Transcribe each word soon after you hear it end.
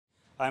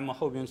I'm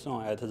Houbing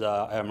at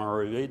the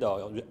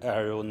Embry-Ridde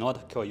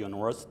Aeronautical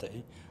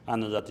University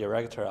and the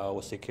Director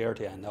of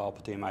Security and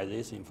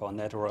Optimization for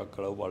Network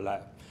Global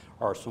Lab,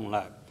 or SON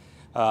Lab.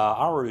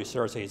 Our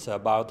research is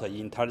about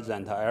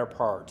intelligent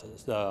airport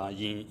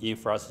in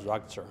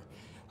infrastructure.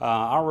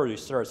 Our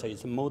research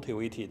is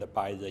motivated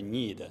by the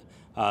need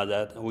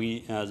that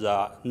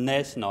the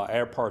national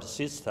airport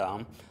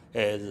system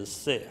is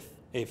safe,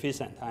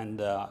 efficient, and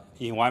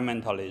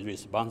environmentally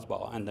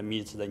responsible, and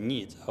meets the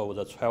needs of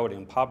the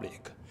traveling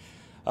public.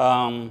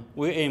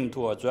 We aim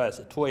to address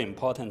two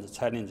important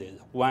challenges.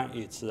 One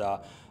is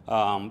to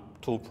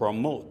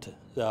promote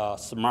the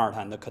smart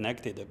and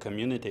connected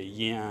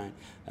community in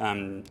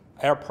an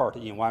airport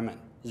environment.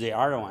 The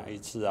other one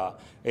is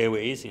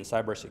aviation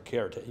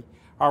cybersecurity.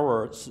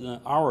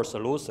 Our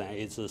solution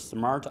is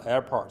smart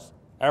airports.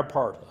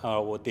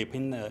 With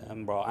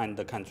dependable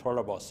and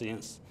controllable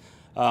things.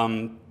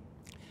 And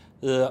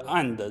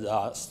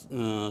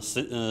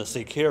the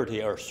security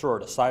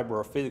assured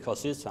cyber physical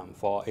system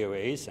for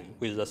aviation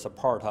with the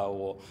support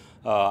of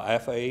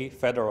FAA,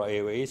 Federal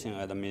Aviation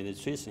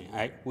Administration.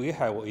 We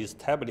have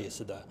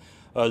established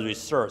a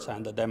research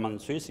and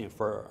demonstration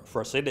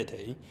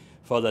facility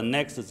for the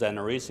next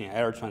generation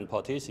air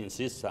transportation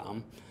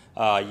system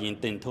in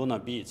Daytona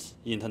Beach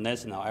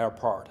International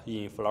Airport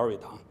in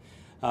Florida.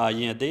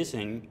 In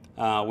addition,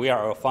 we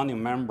are a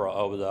founding member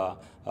of the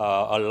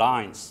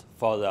Alliance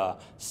for the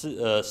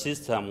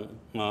system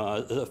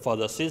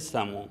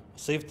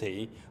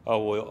safety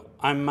of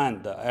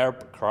unmanned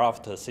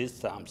aircraft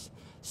systems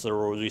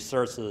through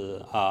research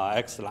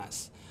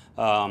excellence,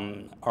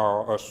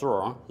 or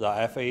assure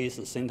the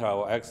FAA's Center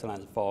of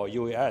Excellence for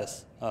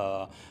UAS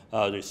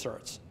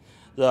research.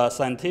 The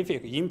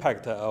scientific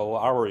impact of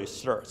our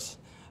research is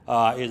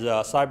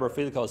a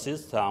cyber-physical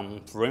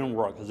system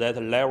framework that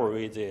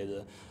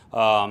leverages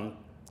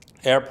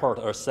airport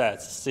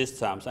assets,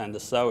 systems,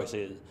 and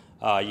services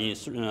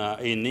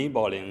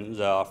enabling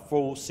the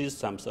full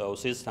systems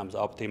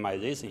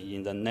optimization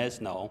in the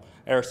national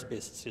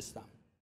airspace system.